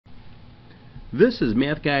This is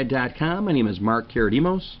MATHguide.com. My name is Mark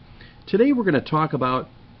Karadimos. Today we're going to talk about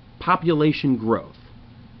population growth.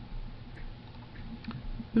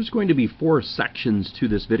 There's going to be 4 sections to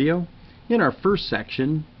this video. In our first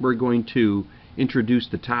section, we're going to introduce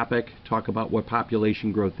the topic, talk about what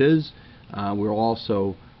population growth is. We'll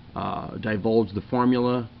also divulge the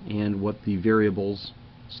formula and what the variables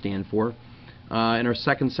stand for. In our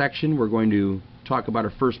second section, we're going to talk about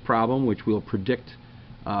our first problem, which will predict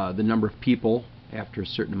the number of people after a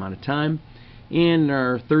certain amount of time. And in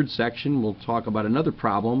our third section, we'll talk about another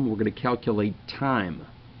problem. We're going to calculate time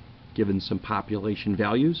given some population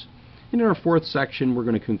values. And in our fourth section, we're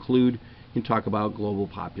going to conclude and talk about global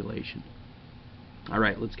population.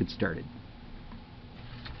 Alright, let's get started.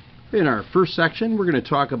 In our first section, we're going to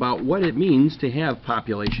talk about what it means to have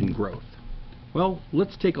population growth. Well,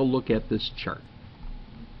 let's take a look at this chart.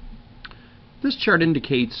 This chart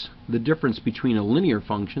indicates the difference between a linear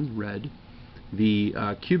function, red, the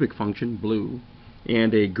cubic function, blue,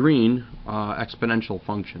 and a green exponential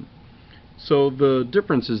function. So the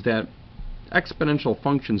difference is that exponential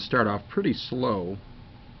functions start off pretty slow,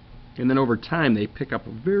 and then over time they pick up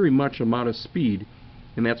a very much amount of speed,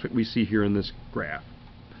 and that's what we see here in this graph.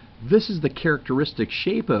 This is the characteristic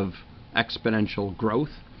shape of exponential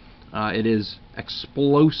growth. It is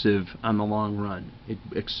explosive on the long run. It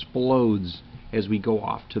explodes as we go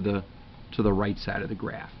off to the right side of the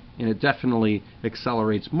graph. And it definitely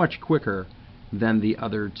accelerates much quicker than the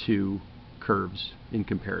other two curves in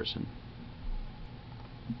comparison.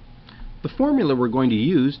 The formula we're going to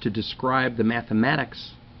use to describe the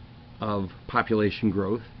mathematics of population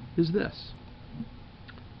growth is this.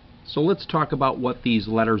 So let's talk about what these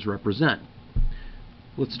letters represent.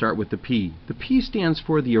 Let's start with the P. The P stands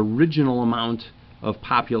for the original amount of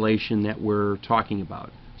population that we're talking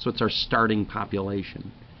about. So it's our starting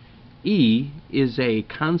population. E is a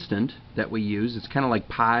constant that we use. It's kind of like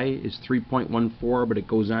pi is 3.14, but it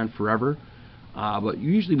goes on forever. But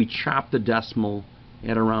usually we chop the decimal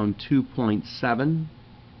at around 2.7,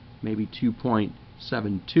 maybe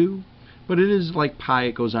 2.72. But it is like pi,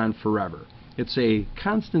 it goes on forever. It's a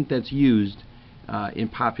constant that's used in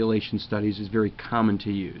population studies, is very common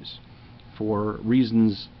to use for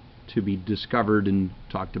reasons to be discovered and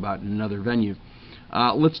talked about in another venue.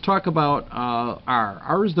 Let's talk about R.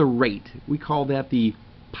 R is the rate. We call that the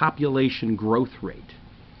population growth rate.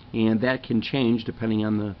 And that can change depending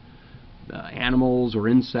on the animals or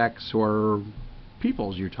insects or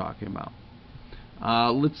peoples you're talking about.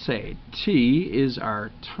 Let's say T is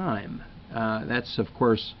our time. That's, of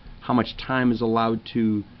course, how much time is allowed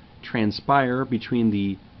to transpire between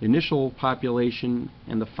the initial population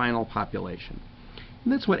and the final population.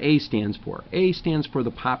 And that's what A stands for. A stands for the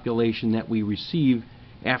population that we receive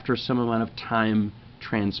after some amount of time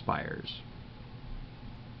transpires.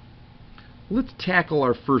 Let's tackle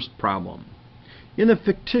our first problem. In the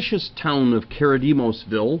fictitious town of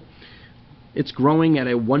Karadimosville, it's growing at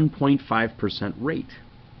a 1.5% rate.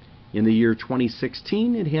 In the year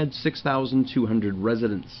 2016, it had 6,200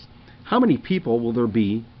 residents. How many people will there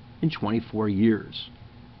be in 24 years?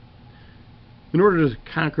 In order to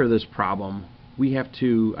conquer this problem, we have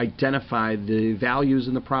to identify the values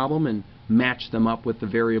in the problem and match them up with the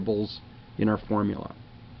variables in our formula.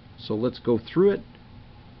 So let's go through it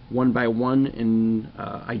one by one and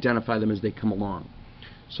identify them as they come along.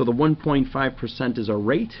 So the 1.5% is our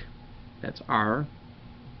rate. That's R.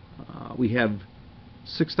 We have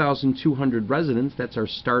 6,200 residents. That's our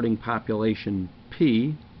starting population,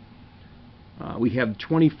 P. We have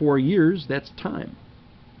 24 years. That's time.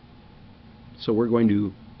 So we're going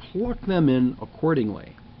to pluck them in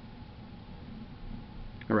accordingly.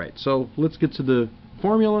 Alright, so let's get to the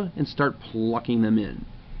formula and start plucking them in.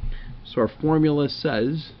 So our formula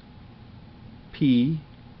says P,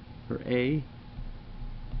 or A,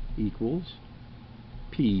 equals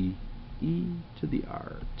P e to the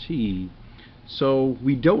RT. So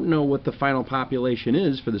we don't know what the final population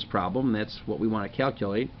is for this problem. That's what we want to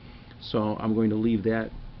calculate. So I'm going to leave that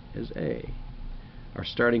as A. Our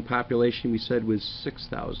starting population, we said, was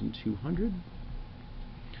 6,200.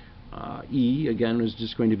 E, again, is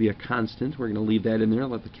just going to be a constant. We're going to leave that in there,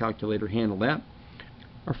 let the calculator handle that.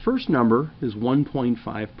 Our first number is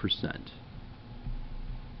 1.5%.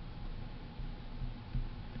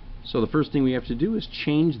 So the first thing we have to do is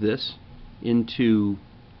change this into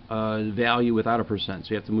a value without a percent.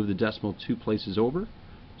 So you have to move the decimal 2 places over.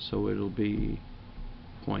 So it'll be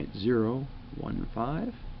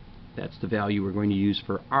 0.015. That's the value we're going to use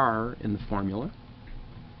for R in the formula.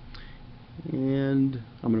 And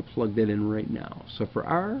I'm going to plug that in right now. So for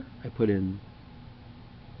R, I put in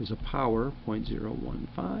as a power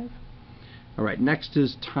 0.015. Alright, next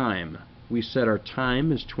is time. we said our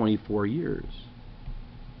time is 24 years.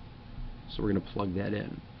 So we're going to plug that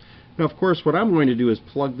in. Now, of course, what I'm going to do is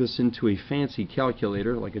plug this into a fancy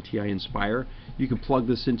calculator like a TI Inspire. You can plug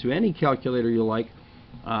this into any calculator you like.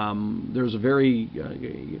 There's a very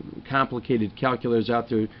complicated calculators out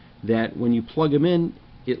there that when you plug them in,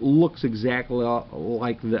 it looks exactly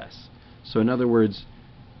like this. So in other words,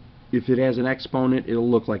 if it has an exponent, it'll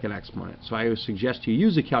look like an exponent. So I would suggest you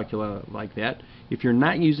use a calculator like that. If you're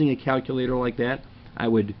not using a calculator like that, I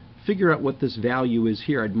would figure out what this value is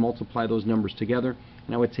here. I'd multiply those numbers together,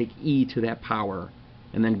 and I would take e to that power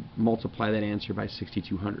and then multiply that answer by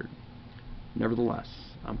 6,200. Nevertheless,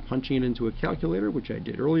 I'm punching it into a calculator, which I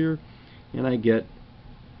did earlier, and I get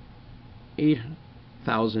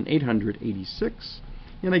 8,886,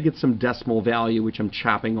 and I get some decimal value, which I'm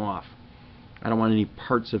chopping off. I don't want any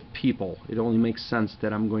parts of people. It only makes sense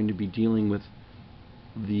that I'm going to be dealing with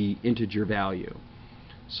the integer value.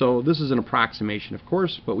 So this is an approximation, of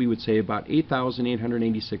course, but we would say about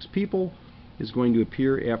 8,886 people is going to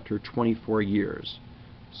appear after 24 years.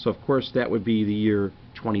 So of course that would be the year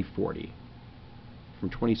 2040.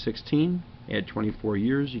 From 2016, add 24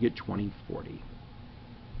 years, you get 2040.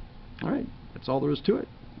 Alright, that's all there is to it.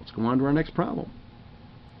 Let's go on to our next problem.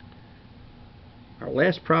 Our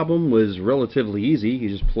last problem was relatively easy. You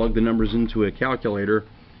just plug the numbers into a calculator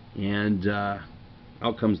and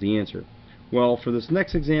out comes the answer. Well, for this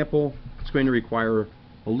next example, it's going to require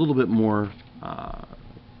a little bit more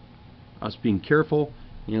us being careful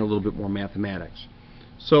and a little bit more mathematics.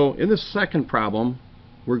 So in this second problem,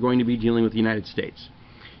 we're going to be dealing with the United States.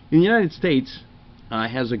 The United States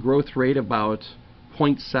has a growth rate about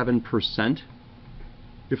 0.7%.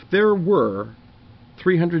 If there were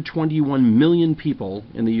 321 million people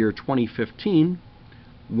in the year 2015,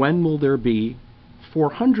 when will there be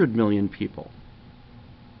 400 million people?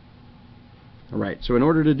 Alright, so in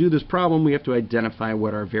order to do this problem, we have to identify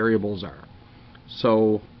what our variables are.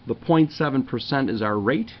 So the 0.7% is our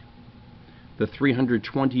rate. The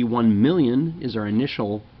 321 million is our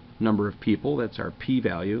initial number of people. That's our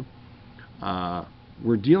p-value.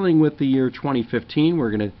 We're dealing with the year 2015.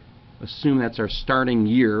 We're going to assume that's our starting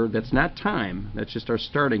year. That's not time. That's just our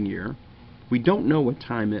starting year. We don't know what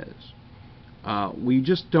time is. We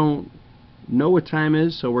just don't know what time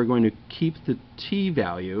is, so we're going to keep the t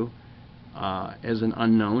value as an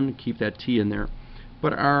unknown, keep that t in there.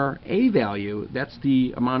 But our a value, that's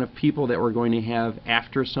the amount of people that we're going to have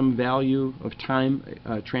after some value of time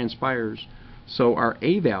transpires. So our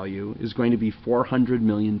a value is going to be 400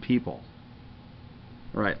 million people.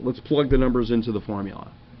 Alright, let's plug the numbers into the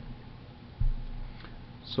formula.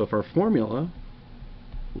 So if our formula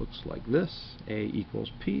looks like this, a equals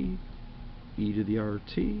p, e to the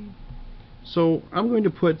rt. So I'm going to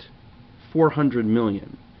put 400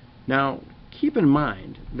 million. Now, keep in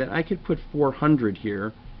mind that I could put 400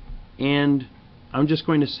 here, and I'm just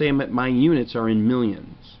going to say that my units are in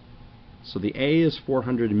millions. So the A is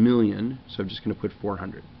 400 million, so I'm just going to put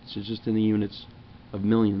 400. So just in the units of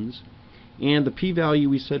millions. And the p-value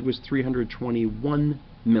we said was 321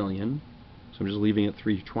 million, so I'm just leaving it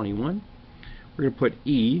 321. We're going to put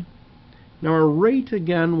E. Now our rate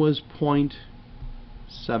again was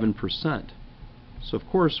 0.7%. So of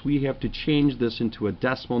course we have to change this into a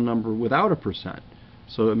decimal number without a percent.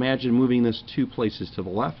 So imagine moving this 2 places to the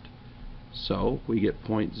left. So we get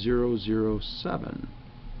 0.007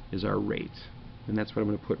 is our rate. And that's what I'm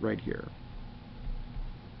going to put right here.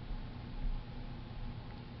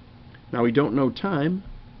 Now we don't know time,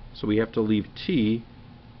 so we have to leave t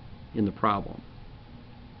in the problem.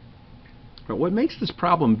 But what makes this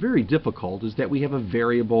problem very difficult is that we have a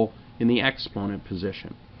variable in the exponent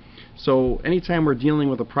position. So anytime we're dealing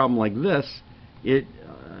with a problem like this, it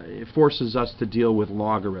forces us to deal with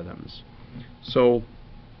logarithms. So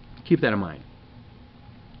keep that in mind.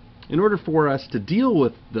 In order for us to deal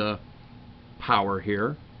with the power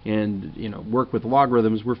here and work with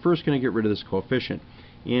logarithms, we're first going to get rid of this coefficient,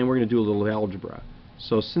 and we're going to do a little algebra.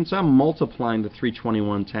 So since I'm multiplying the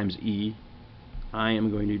 321 times e, I am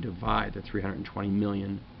going to divide the 320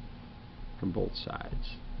 million from both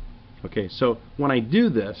sides. Okay, so when I do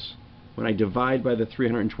this, when I divide by the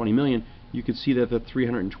 320 million, you can see that the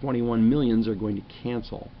 321 millions are going to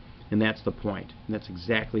cancel. And that's the point. And that's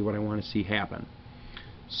exactly what I want to see happen.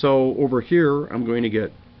 So over here, I'm going to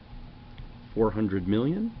get 400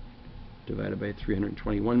 million divided by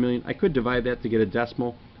 321 million. I could divide that to get a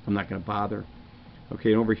decimal. I'm not going to bother.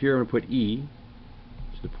 Okay, and over here, I'm going to put e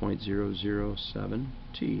to the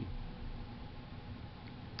 0.007t.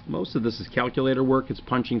 Most of this is calculator work. It's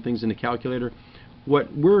punching things in a calculator.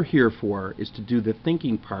 What we're here for is to do the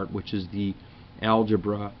thinking part, which is the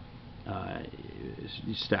algebra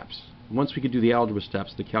steps. Once we could do the algebra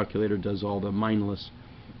steps, the calculator does all the mindless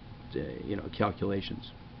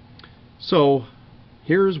calculations. So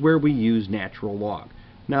here's where we use natural log.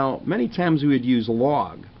 Now, many times we would use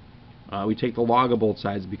log. We take the log of both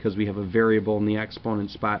sides because we have a variable in the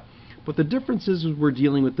exponent spot. But the difference is we're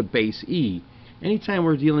dealing with the base e. Anytime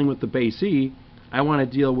we're dealing with the base e, I want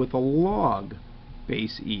to deal with a log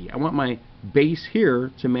base e. I want my base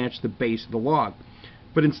here to match the base of the log.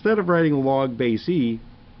 But instead of writing log base e,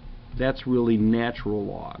 that's really natural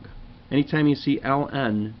log. Anytime you see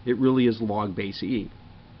ln, it really is log base e.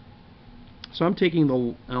 So I'm taking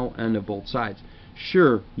the ln of both sides.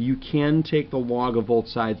 Sure, you can take the log of both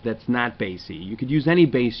sides that's not base e. You could use any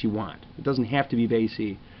base you want. It doesn't have to be base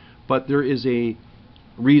e. But there is a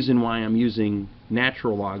reason why I'm using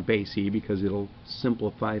natural log base e, because it'll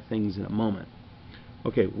simplify things in a moment.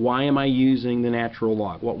 Okay, why am I using the natural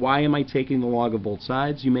log? Well, why am I taking the log of both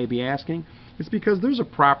sides, you may be asking? It's because there's a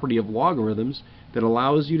property of logarithms that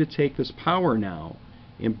allows you to take this power now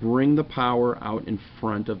and bring the power out in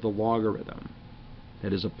front of the logarithm.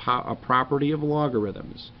 That is a property of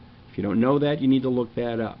logarithms. If you don't know that, you need to look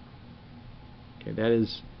that up. Okay, that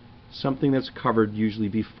is something that's covered usually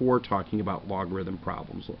before talking about logarithm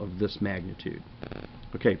problems of this magnitude.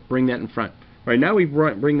 Okay, bring that in front. All right, now we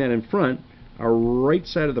bring that in front. Our right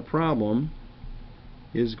side of the problem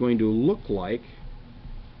is going to look like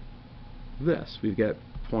this. We've got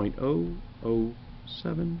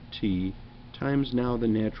 0.007t times now the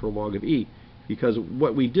natural log of e, because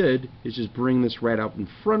what we did is just bring this right up in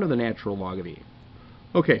front of the natural log of e.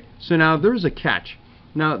 Okay, so now there's a catch.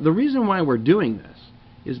 Now the reason why we're doing this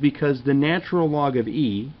is because the natural log of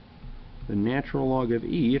e,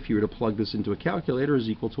 if you were to plug this into a calculator, is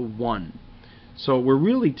equal to 1. So we're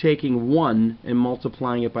really taking 1 and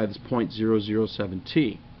multiplying it by this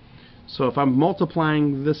 0.007t. So if I'm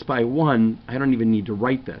multiplying this by 1, I don't even need to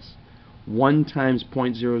write this. 1 times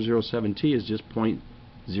 0.007t is just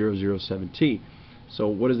 0.007t. So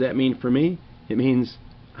what does that mean for me? It means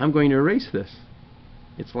I'm going to erase this.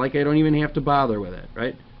 It's like I don't even have to bother with it,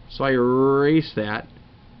 right? So I erase that,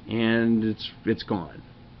 and it's gone.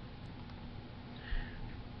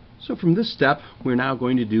 So from this step, we're now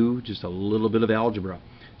going to do just a little bit of algebra.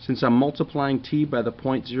 Since I'm multiplying t by the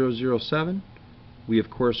 0.007, we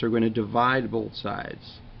of course are going to divide both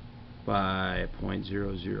sides by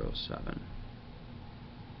 0.007.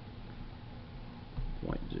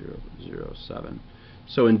 0.007.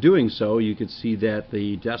 So in doing so, you can see that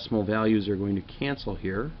the decimal values are going to cancel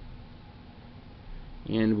here,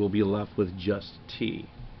 and we'll be left with just t.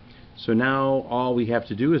 So now all we have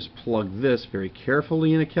to do is plug this very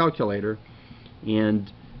carefully in a calculator, and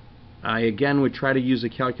I again would try to use a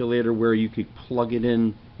calculator where you could plug it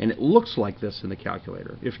in and it looks like this in the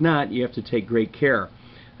calculator. If not, you have to take great care.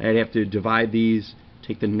 I'd have to divide these,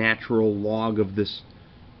 take the natural log of this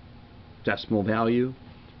decimal value,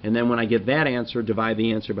 and then when I get that answer, divide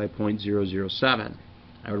the answer by 0.007.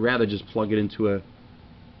 I would rather just plug it into a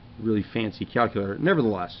really fancy calculator.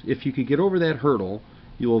 Nevertheless, if you could get over that hurdle,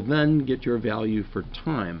 you will then get your value for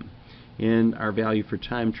time. And our value for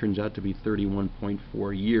time turns out to be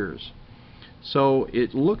 31.4 years. So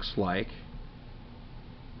it looks like,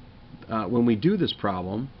 when we do this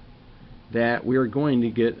problem, that we are going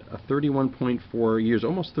to get a 31.4 years,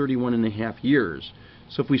 almost 31 and a half years.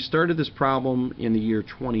 So if we started this problem in the year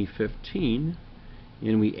 2015,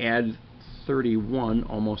 and we add 31,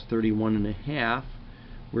 almost 31 and a half,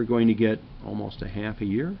 we're going to get almost a half a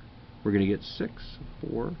year. We're going to get 6,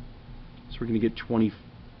 4, so we're going to get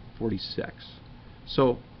 2046.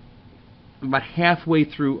 So about halfway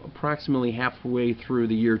through, approximately halfway through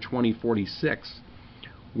the year 2046,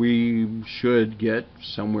 we should get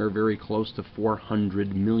somewhere very close to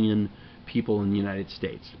 400 million people in the United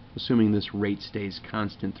States, assuming this rate stays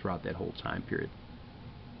constant throughout that whole time period.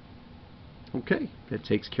 Okay, that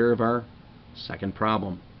takes care of our second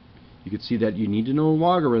problem. You can see that you need to know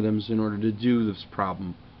logarithms in order to do this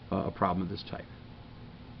problem, a problem of this type.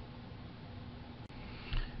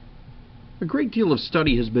 A great deal of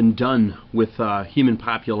study has been done with human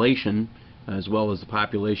population, as well as the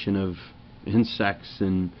population of insects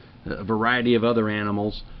and a variety of other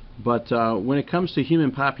animals. But when it comes to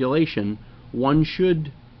human population, one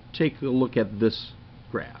should take a look at this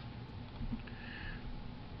graph.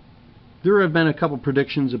 There have been a couple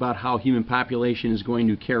predictions about how human population is going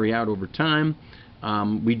to carry out over time.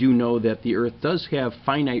 We do know that the Earth does have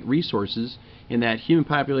finite resources, and that human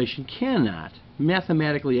population cannot,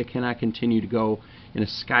 mathematically it cannot continue to go in a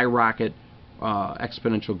skyrocket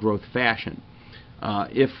exponential growth fashion.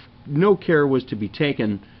 If no care was to be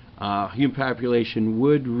taken, human population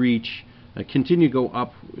would reach continue to go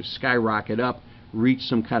up, skyrocket up, reach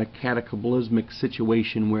some kind of cataclysmic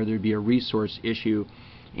situation where there'd be a resource issue,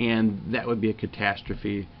 and that would be a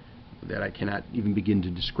catastrophe that I cannot even begin to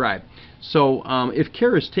describe. So if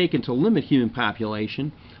care is taken to limit human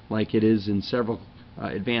population, like it is in several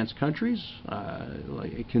advanced countries,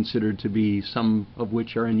 considered to be some of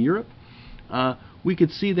which are in Europe, we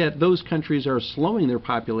could see that those countries are slowing their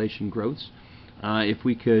population growths. If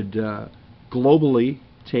we could globally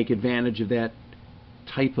take advantage of that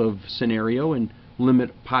type of scenario and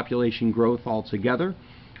limit population growth altogether,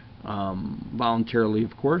 voluntarily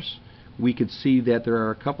of course, we could see that there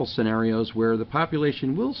are a couple scenarios where the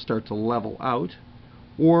population will start to level out,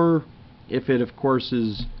 or if it of course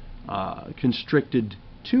is constricted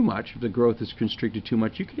too much, if the growth is constricted too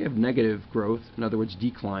much, you could have negative growth, in other words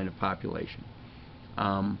decline of population.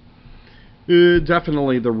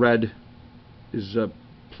 Definitely the red is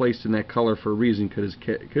placed in that color for a reason, because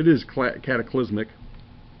it is cataclysmic.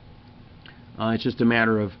 It's just a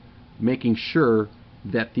matter of making sure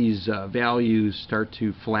that these values start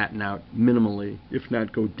to flatten out minimally, if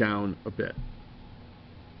not go down a bit.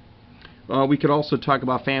 We could also talk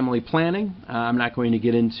about family planning. I'm not going to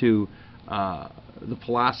get into the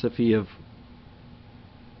philosophy of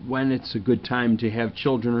when it's a good time to have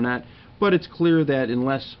children or not, but it's clear that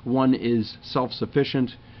unless one is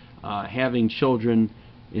self-sufficient, having children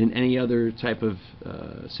in any other type of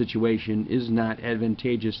situation is not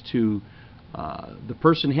advantageous to the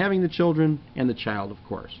person having the children and the child, of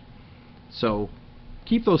course. So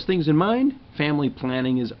keep those things in mind. Family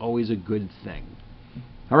planning is always a good thing.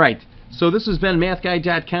 All right, so this has been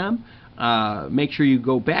MathGuide.com. Make sure you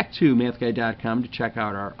go back to MathGuide.com to check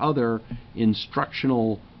out our other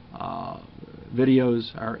instructional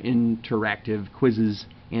videos, our interactive quizzes,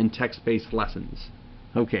 and text-based lessons.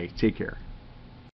 Okay, take care.